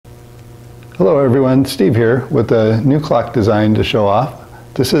Hello everyone, Steve here with a new clock design to show off.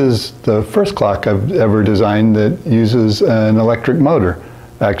 This is the first clock I've ever designed that uses an electric motor,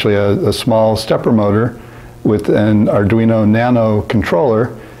 actually a small stepper motor with an Arduino Nano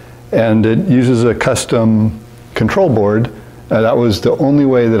controller, and it uses a custom control board. That was the only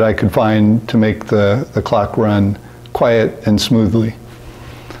way that I could find to make the clock run quiet and smoothly.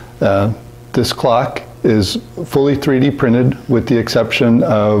 This clock is fully 3D printed with the exception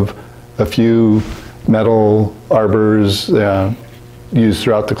of a few metal arbors used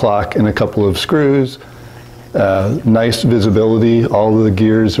throughout the clock and a couple of screws. Nice visibility, all of the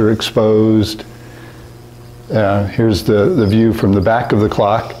gears are exposed. Here's the view from the back of the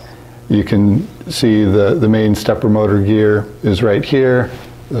clock. You can see the main stepper motor gear is right here.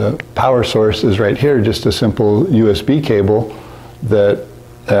 The power source is right here, just a simple USB cable that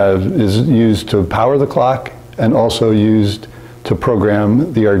is used to power the clock and also used to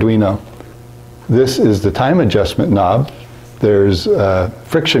program the Arduino. This is the time adjustment knob. There's a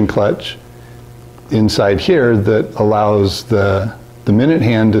friction clutch inside here that allows the minute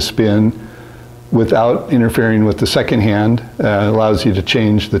hand to spin without interfering with the second hand. Allows you to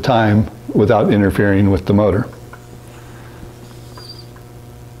change the time without interfering with the motor.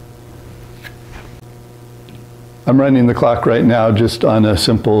 I'm running the clock right now just on a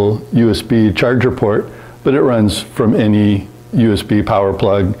simple USB charger port, but it runs from any USB power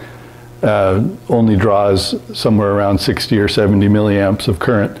plug. Only draws somewhere around 60 or 70 milliamps of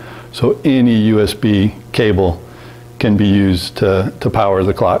current, so any USB cable can be used to power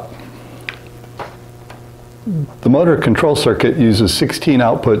the clock. The motor control circuit uses 16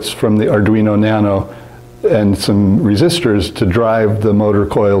 outputs from the Arduino Nano and some resistors to drive the motor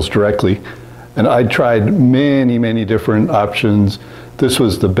coils directly. And I tried many different options. This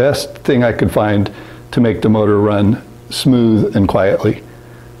was the best thing I could find to make the motor run smooth and quietly.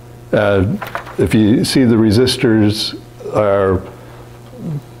 If you see the resistors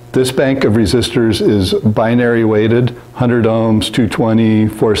this bank of resistors is binary weighted, 100 ohms, 220,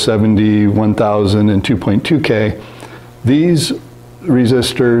 470, 1000, and 2.2K. These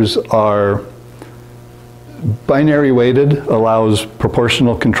resistors are binary weighted, allows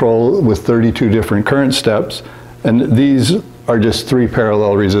proportional control with 32 different current steps, and these are just 3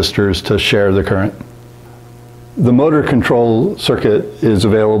 parallel resistors to share the current. The motor control circuit is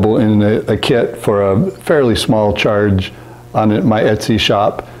available in a kit for a fairly small charge on my Etsy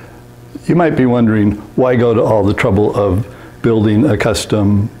shop. You might be wondering, why go to all the trouble of building a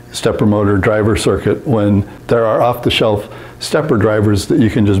custom stepper motor driver circuit when there are off-the-shelf stepper drivers that you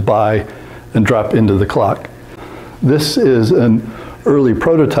can just buy and drop into the clock. This is an early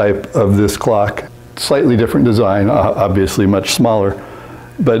prototype of this clock, slightly different design, obviously much smaller,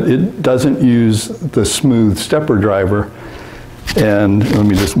 but it doesn't use the smooth stepper driver. And let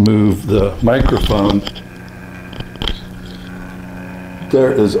me just move the microphone.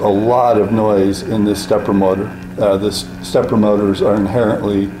 There is a lot of noise in this stepper motor. This stepper motors are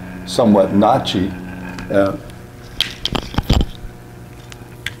inherently somewhat notchy.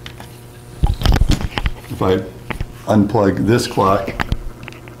 If I unplug this clock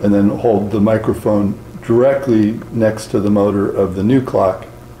and then hold the microphone directly next to the motor of the new clock,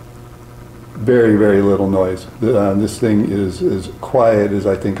 very little noise. This thing is as quiet as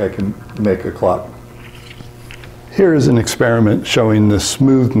I think I can make a clock. Here is an experiment showing the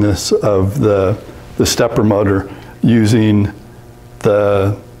smoothness of the stepper motor using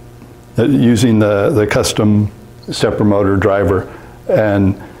the custom stepper motor driver.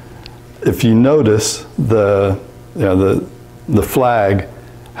 And if you notice the flag,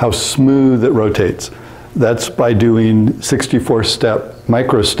 how smooth it rotates. That's by doing 64-step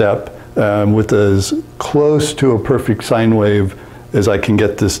microstep with as close to a perfect sine wave as I can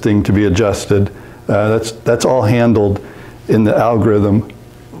get this thing to be adjusted. That's all handled in the algorithm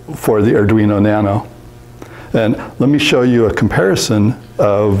for the Arduino Nano. And let me show you a comparison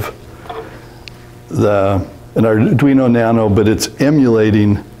of an Arduino Nano, but it's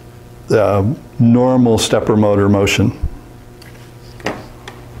emulating the normal stepper motor motion.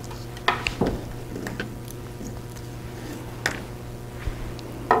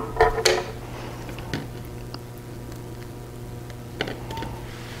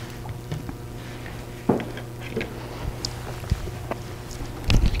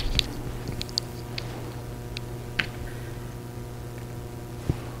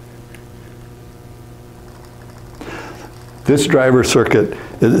 This driver circuit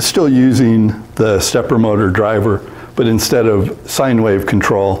is still using the stepper motor driver, but instead of sine wave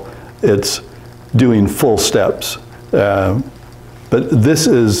control, it's doing full steps. But this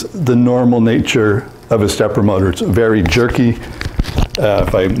is the normal nature of a stepper motor. It's very jerky.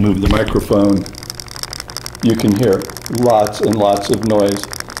 If I move the microphone, you can hear lots and lots of noise.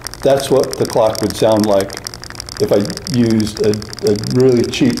 That's what the clock would sound like if I used a really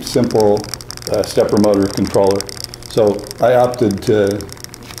cheap, simple stepper motor controller. So I opted to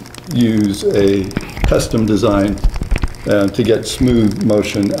use a custom design to get smooth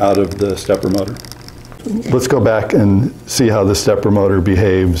motion out of the stepper motor. Let's go back and see how the stepper motor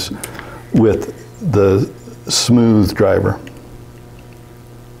behaves with the smooth driver.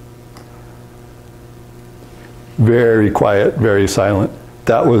 Very quiet, very silent.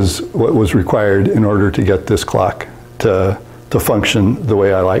 That was what was required in order to get this clock to function the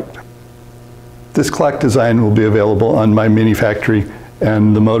way I liked. This clock design will be available on my Mini Factory,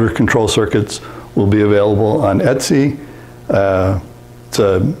 and the motor control circuits will be available on Etsy. It's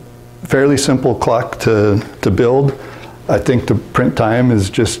a fairly simple clock to build. I think the print time is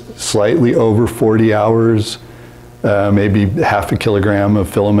just slightly over 40 hours, maybe half a kilogram of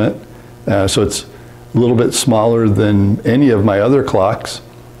filament. So it's a little bit smaller than any of my other clocks,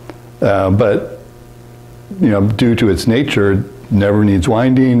 but due to its nature, it never needs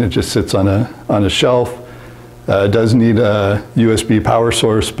winding. It just sits on a shelf. It does need a USB power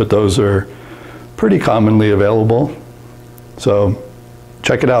source, but those are pretty commonly available. So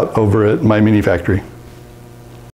check it out over at my Mini Factory.